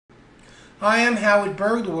Hi, I'm Howard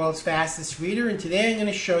Berg, the world's fastest reader, and today I'm going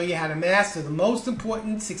to show you how to master the most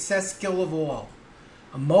important success skill of all,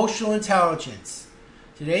 emotional intelligence.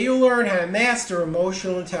 Today you'll learn how to master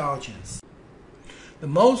emotional intelligence. The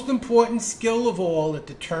most important skill of all that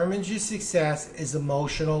determines your success is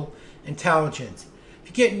emotional intelligence. If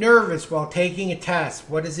you get nervous while taking a test,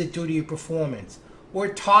 what does it do to your performance? Or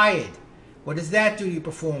tired, what does that do to your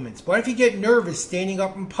performance? What if you get nervous standing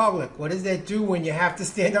up in public? What does that do when you have to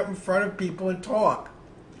stand up in front of people and talk?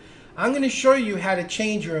 I'm going to show you how to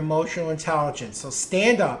change your emotional intelligence. So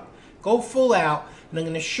stand up, go full out, and I'm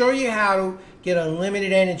going to show you how to get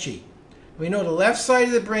unlimited energy. We know the left side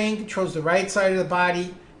of the brain controls the right side of the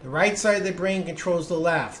body. The right side of the brain controls the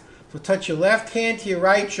left. So touch your left hand to your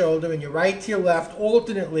right shoulder and your right to your left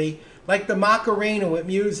alternately, like the Macarena with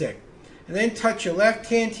music. And then touch your left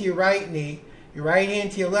hand to your right knee, your right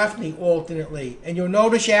hand to your left knee alternately. And you'll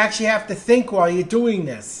notice you actually have to think while you're doing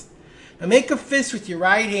this. Now make a fist with your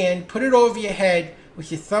right hand, put it over your head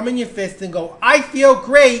with your thumb in your fist and go, "I feel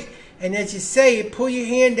great." And as you say it, pull your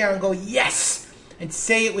hand down and go, "Yes!" And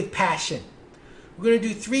say it with passion. We're going to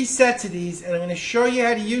do 3 sets of these, and I'm going to show you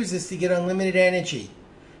how to use this to get unlimited energy.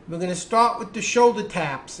 We're going to start with the shoulder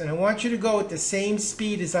taps, and I want you to go at the same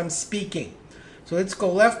speed as I'm speaking. So let's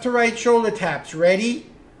go left to right shoulder taps. Ready?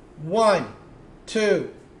 1, 2,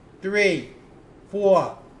 3,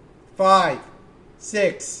 4, 5,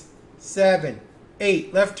 6, 7,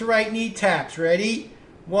 8. Left to right knee taps. Ready?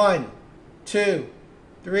 1, 2,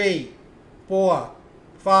 3, 4,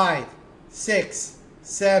 5, 6,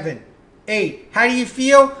 7, 8. How do you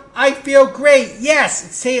feel? I feel great. Yes.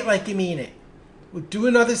 And say it like you mean it. We'll do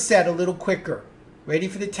another set a little quicker. Ready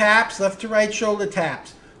for the taps? Left to right shoulder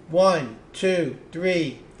taps. 1, 2,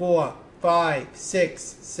 3, 4, 5,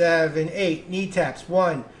 6, 7, 8. Knee taps.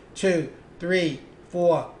 1, 2, 3,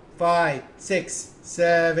 4, 5, 6,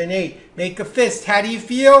 7, 8. Make a fist. How do you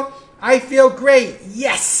feel? I feel great.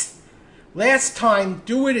 Yes. Last time,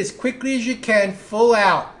 do it as quickly as you can, full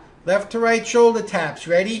out. Left to right shoulder taps.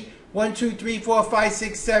 Ready? 1, 2, 3, 4, 5,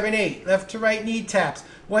 6, 7, 8. Left to right knee taps.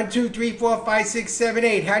 1, 2, 3, 4, 5, 6, 7,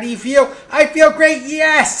 8. How do you feel? I feel great.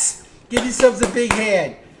 Yes. Give yourselves a big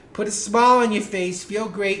hand. Put a smile on your face, feel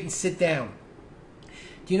great, and sit down.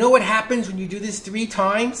 Do you know what happens when you do this 3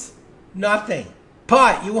 times? Nothing.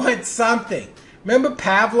 But you want something. Remember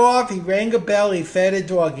Pavlov? He rang a bell, he fed a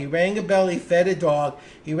dog. He rang a bell, he fed a dog.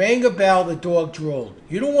 He rang a bell, the dog drooled.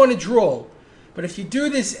 You don't want to drool. But if you do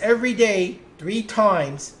this every day, 3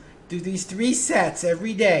 times, do these 3 sets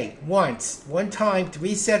every day, once, 1 time,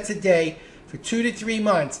 3 sets a day for 2 to 3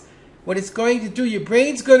 months. What it's going to do, your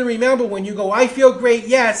brain's going to remember when you go, "I feel great,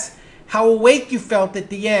 yes," how awake you felt at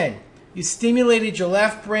the end. You stimulated your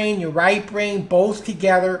left brain, your right brain, both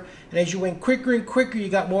together. And as you went quicker and quicker, you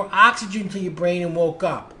got more oxygen to your brain and woke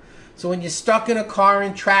up. So when you're stuck in a car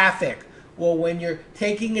in traffic, or when you're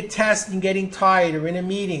taking a test and getting tired, or in a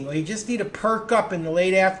meeting, or you just need to perk up in the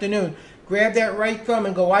late afternoon, grab that right thumb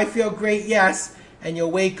and go, "I feel great, yes," and you'll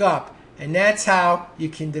wake up. And that's how you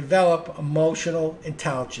can develop emotional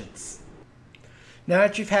intelligence. Now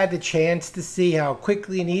that you've had the chance to see how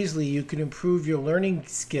quickly and easily you can improve your learning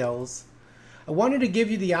skills, I wanted to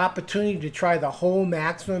give you the opportunity to try the whole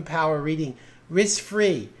Maximum Power Reading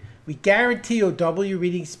risk-free. We guarantee you'll double your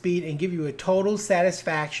reading speed and give you a total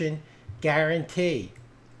satisfaction guarantee.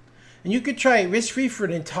 And you could try it risk-free for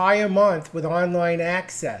an entire month with online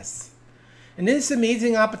access. And this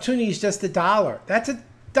amazing opportunity is just $1. That's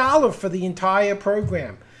 $1 for the entire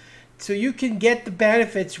program. So you can get the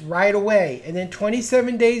benefits right away. And then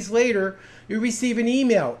 27 days later, you receive an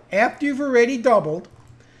email after you've already doubled.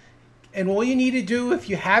 And all you need to do if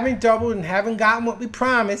you haven't doubled and haven't gotten what we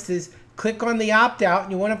promised is click on the opt-out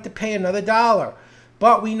and you won't have to pay another $1.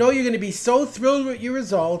 But we know you're going to be so thrilled with your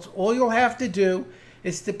results, all you'll have to do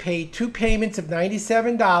is to pay 2 payments of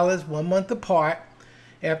 $97, 1 month apart.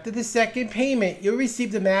 After the second payment, you'll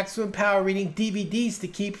receive the Maximum Power Reading DVDs to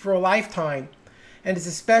keep for a lifetime. And as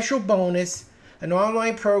a special bonus, an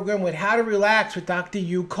online program with How to Relax with Dr.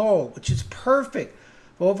 Hugh Cole, which is perfect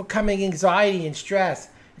for overcoming anxiety and stress.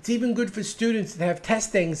 It's even good for students that have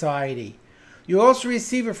test anxiety. You'll also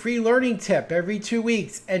receive a free learning tip every 2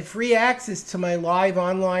 weeks and free access to my live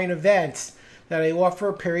online events that I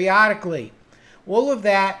offer periodically. All of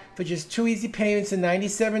that for just 2 easy payments of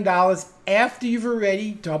 $97 after you've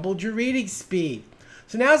already doubled your reading speed.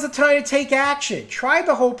 So now's the time to take action. Try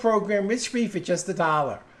the whole program risk-free for just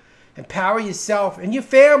 $1. Empower yourself and your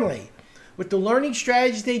family with the learning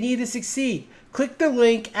strategies they need to succeed. Click the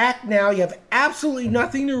link, act now. You have absolutely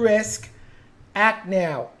nothing to risk. Act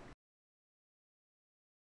now.